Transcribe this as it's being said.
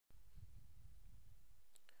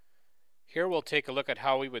Here we'll take a look at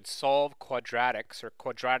how we would solve quadratics or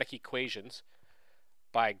quadratic equations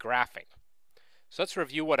by graphing. So let's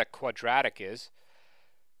review what a quadratic is.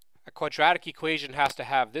 A quadratic equation has to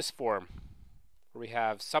have this form, where we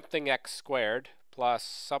have something x squared plus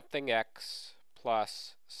something x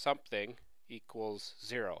plus something equals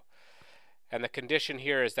 0. And the condition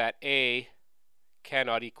here is that a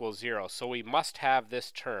cannot equal 0. So we must have this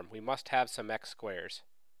term. We must have some x squares.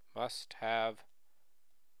 Must have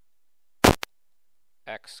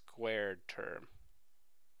x squared term.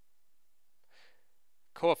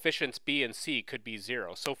 Coefficients b and c could be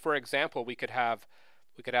 0. So for example, we could have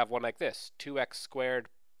one like this: 2x squared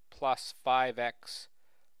plus 5x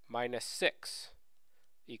minus 6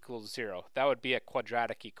 equals 0. That would be a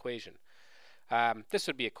quadratic equation. This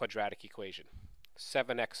would be a quadratic equation.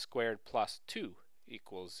 7x squared plus 2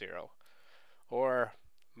 equals 0. Or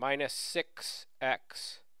minus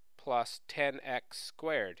 6x plus 10x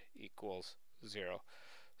squared equals 0.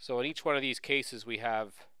 So in each one of these cases we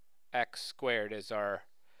have x squared as our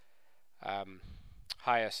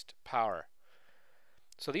highest power.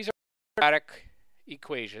 So these are quadratic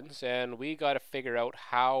equations, and we got to figure out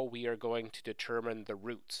how we are going to determine the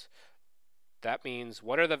roots. That means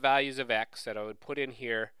what are the values of x that I would put in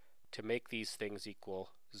here to make these things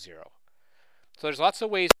equal 0. So there's lots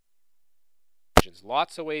of ways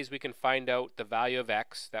we can find out the value of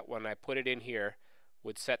x that when I put it in here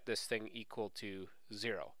would set this thing equal to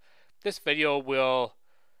 0. This video will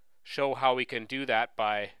show how we can do that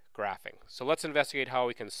by graphing. So let's investigate how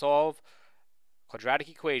we can solve quadratic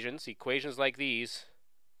equations like these,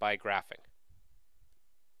 by graphing.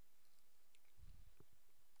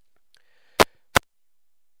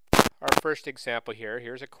 Our first example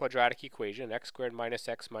here's a quadratic equation: x squared minus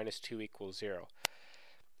x minus 2 equals 0.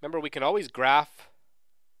 Remember, we can always graph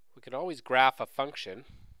a function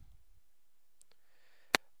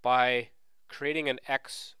by creating an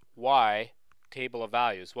x, y table of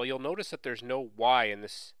values. Well, you'll notice that there's no y in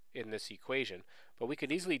this equation, but we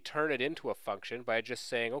could easily turn it into a function by just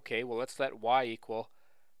saying, okay, well, let's let y equal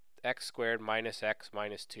x squared minus x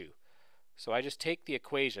minus 2. So I just take the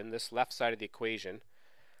equation, this left side of the equation,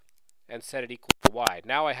 and set it equal to y.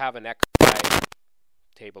 Now I have an x, y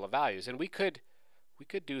table of values, and we could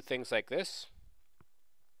do things like this.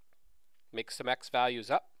 Make some x values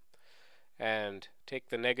up and take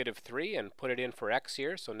the negative 3 and put it in for x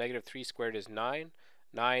here. So negative 3 squared is 9.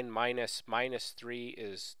 9 minus 3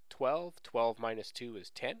 is 12. 12 minus 2 is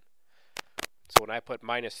 10. So when I put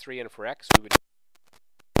minus 3 in for x, we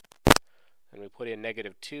put in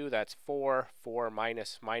negative 2, that's 4. 4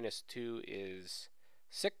 minus 2 is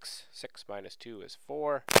 6. 6 minus 2 is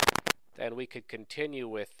 4. Then we could continue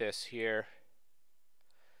with this here,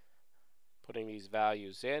 putting these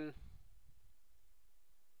values in.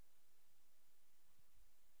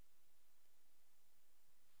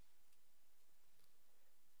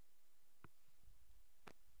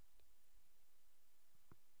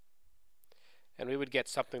 And we would get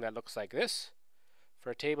something that looks like this. For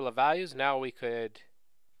a table of values, now we could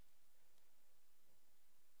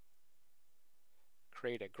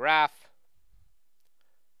create a graph.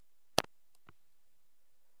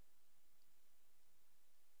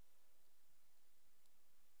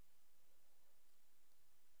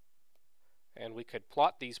 And we could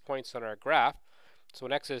plot these points on our graph. So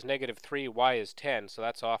when x is negative 3, y is 10. So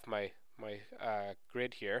that's off my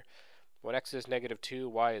grid here. When x is negative 2,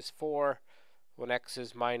 y is 4. When x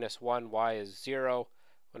is minus 1, y is 0.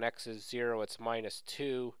 When x is 0, it's minus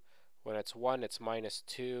 2. When it's 1, it's minus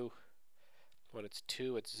 2. When it's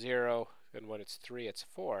 2, it's 0. And when it's 3, it's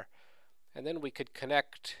 4. And then we could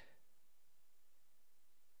connect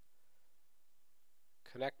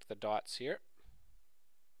the dots here.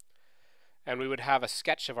 And we would have a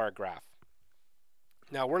sketch of our graph.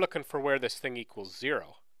 Now we're looking for where this thing equals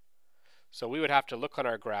 0. So we would have to look on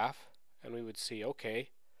our graph and we would see, okay,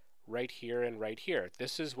 right here and right here.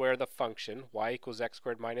 This is where the function y equals x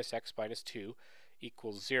squared minus x minus 2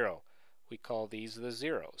 equals 0. We call these the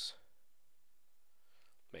zeros.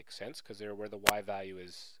 Makes sense, because they're where the y value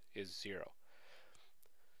is 0.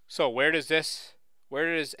 So where does x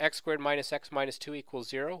squared minus x minus 2 equal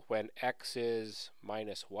 0? When x is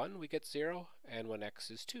minus 1, we get 0, and when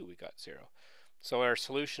x is 2, we got 0. So our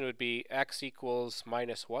solution would be x equals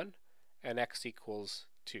minus 1 and x equals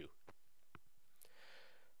 2.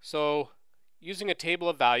 So using a table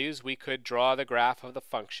of values, we could draw the graph of the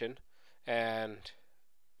function and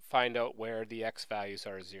find out where the x values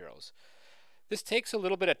are zeros. This takes a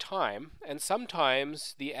little bit of time, and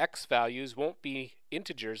sometimes the x values won't be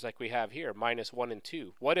integers like we have here, minus 1 and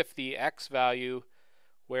 2. What if the x value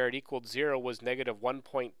where it equaled 0 was negative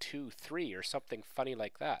 1.23 or something funny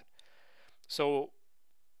like that? So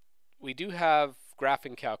we do have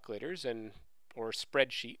graphing calculators or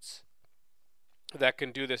spreadsheets that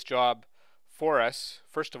can do this job for us,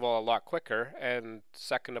 first of all, a lot quicker, and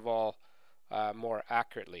second of all, more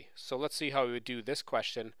accurately. So let's see how we would do this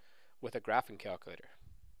question with a graphing calculator.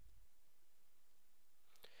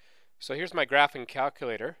 So here's my graphing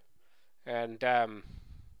calculator, and I'm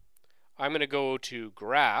going to go to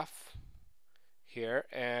graph here,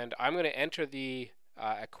 and I'm going to enter the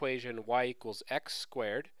equation y equals x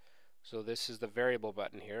squared. So this is the variable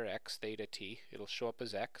button here, x theta t. It'll show up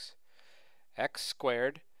as x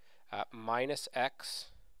squared minus x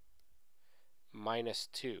minus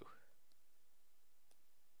 2.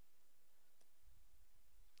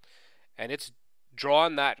 And it's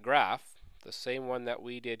drawn that graph, the same one that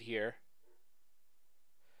we did here.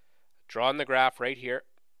 Drawn the graph right here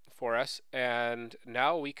for us, and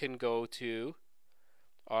now we can go to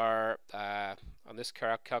our, on this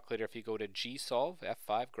calculator, if you go to G-solve,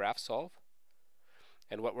 F5, graph solve,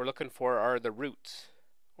 and what we're looking for are the roots,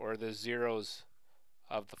 or the zeros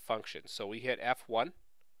of the function. So we hit F1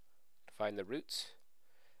 to find the roots,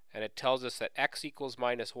 and it tells us that x equals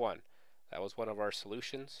minus 1. That was one of our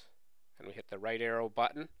solutions, and we hit the right arrow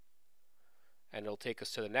button, and it'll take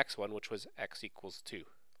us to the next one, which was x equals 2.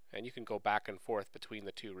 And you can go back and forth between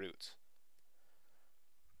the two roots.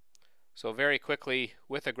 So very quickly,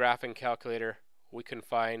 with a graphing calculator, we can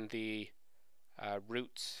find the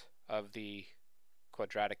roots of the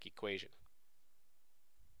quadratic equation.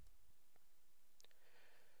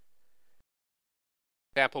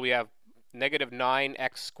 Example, we have negative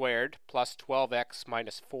 9x squared plus 12x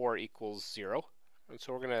minus 4 equals 0. And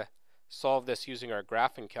so we're going to solve this using our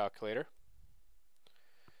graphing calculator.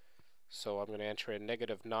 So I'm going to enter in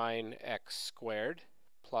negative 9x squared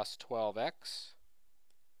plus 12x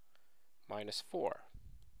minus 4.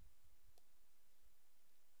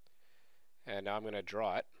 And now I'm going to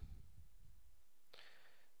draw it.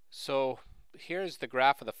 So here's the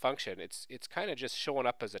graph of the function. It's kind of just showing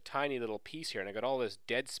up as a tiny little piece here, and I got all this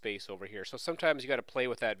dead space over here. So sometimes you got to play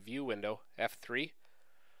with that view window, F3.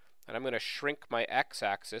 And I'm going to shrink my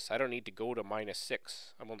x-axis. I don't need to go to minus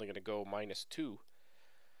 6. I'm only going to go minus 2.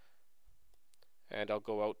 And I'll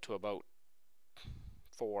go out to about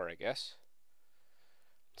 4, I guess.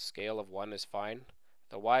 Scale of 1 is fine.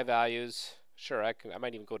 The y values, sure, I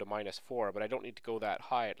might even go to minus 4, but I don't need to go that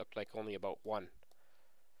high. It looked like only about 1.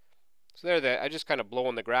 So I just kind of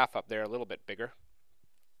blown the graph up there a little bit bigger.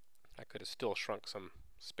 I could have still shrunk some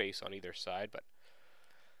space on either side, but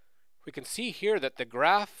we can see here that the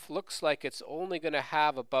graph looks like it's only going to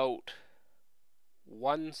have about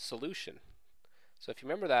one solution. So if you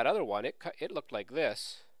remember that other one, it looked like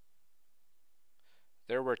this.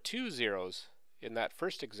 There were 2 zeros in that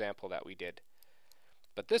first example that we did.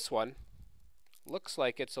 But this one looks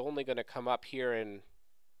like it's only going to come up here and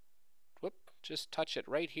just touch it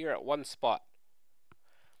right here at one spot.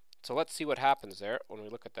 So let's see what happens there when we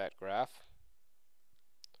look at that graph.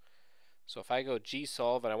 So if I go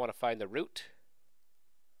G-solve and I want to find the root,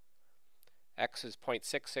 x is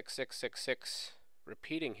 0.66666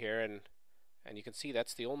 repeating here, and you can see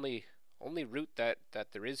that's the only root that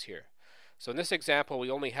there is here. So in this example,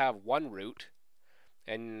 we only have one root,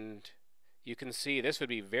 and you can see this would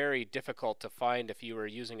be very difficult to find if you were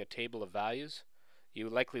using a table of values. You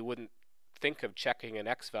likely wouldn't think of checking an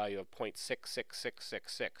x value of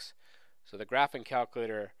 0.66666. So the graphing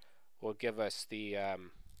calculator will give us the a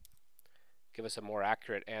more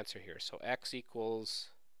accurate answer here. So x equals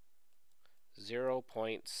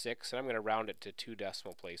 0.6, and I'm going to round it to 2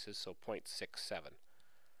 decimal places, so 0.67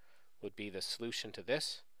 would be the solution to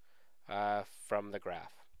this from the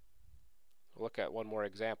graph. We'll look at one more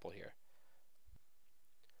example here.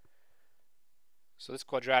 So this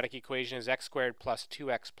quadratic equation is x squared plus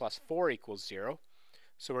 2x plus 4 equals 0.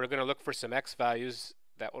 So we're going to look for some x values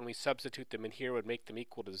that when we substitute them in here would make them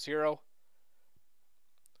equal to 0.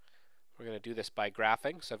 We're going to do this by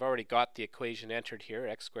graphing. So I've already got the equation entered here,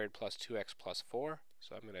 x squared plus 2x plus 4.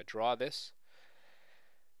 So I'm going to draw this.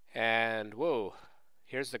 And whoa,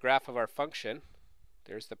 here's the graph of our function.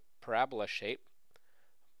 There's the parabola shape.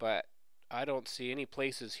 But I don't see any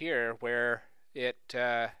places here where it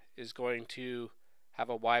is going to have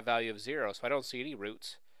a y value of 0. So I don't see any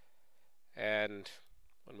roots. And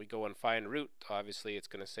when we go and find root, obviously it's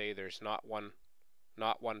going to say there's not one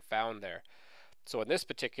found there. So in this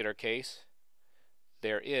particular case,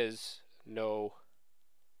 there is no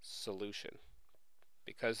solution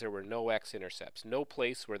because there were no x-intercepts. No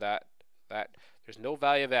place where there's no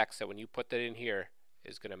value of x that when you put that in here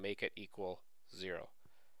is going to make it equal 0.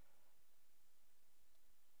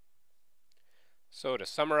 So to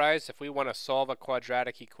summarize, if we want to solve a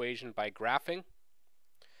quadratic equation by graphing,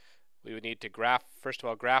 we would need to first of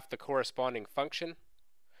all, graph the corresponding function.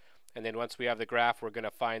 And then once we have the graph, we're going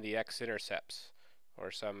to find the x-intercepts,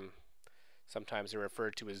 or sometimes they're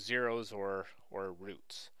referred to as zeros or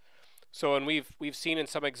roots. So, and we've seen in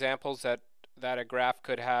some examples that a graph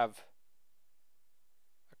could have,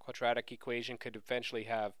 a quadratic equation could eventually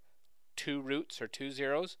have 2 roots or 2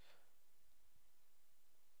 zeros.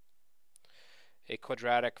 A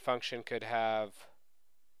quadratic function could have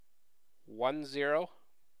 1 0,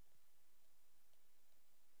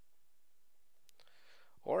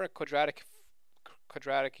 or a quadratic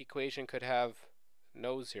equation could have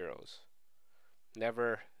no zeros.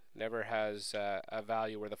 Never has a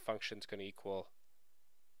value where the function's going to equal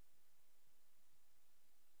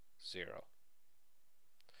 0.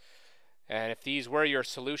 And if these were your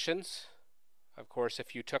solutions, of course,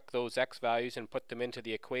 if you took those x values and put them into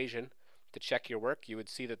the equation to check your work, you would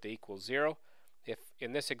see that they equal 0. If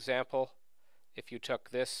in this example, if you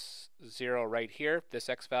took this 0 right here, this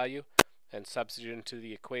x value, and substitute into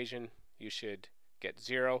the equation, you should get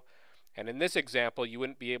 0. And in this example, you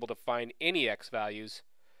wouldn't be able to find any x values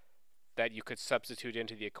that you could substitute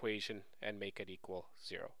into the equation and make it equal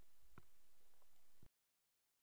 0.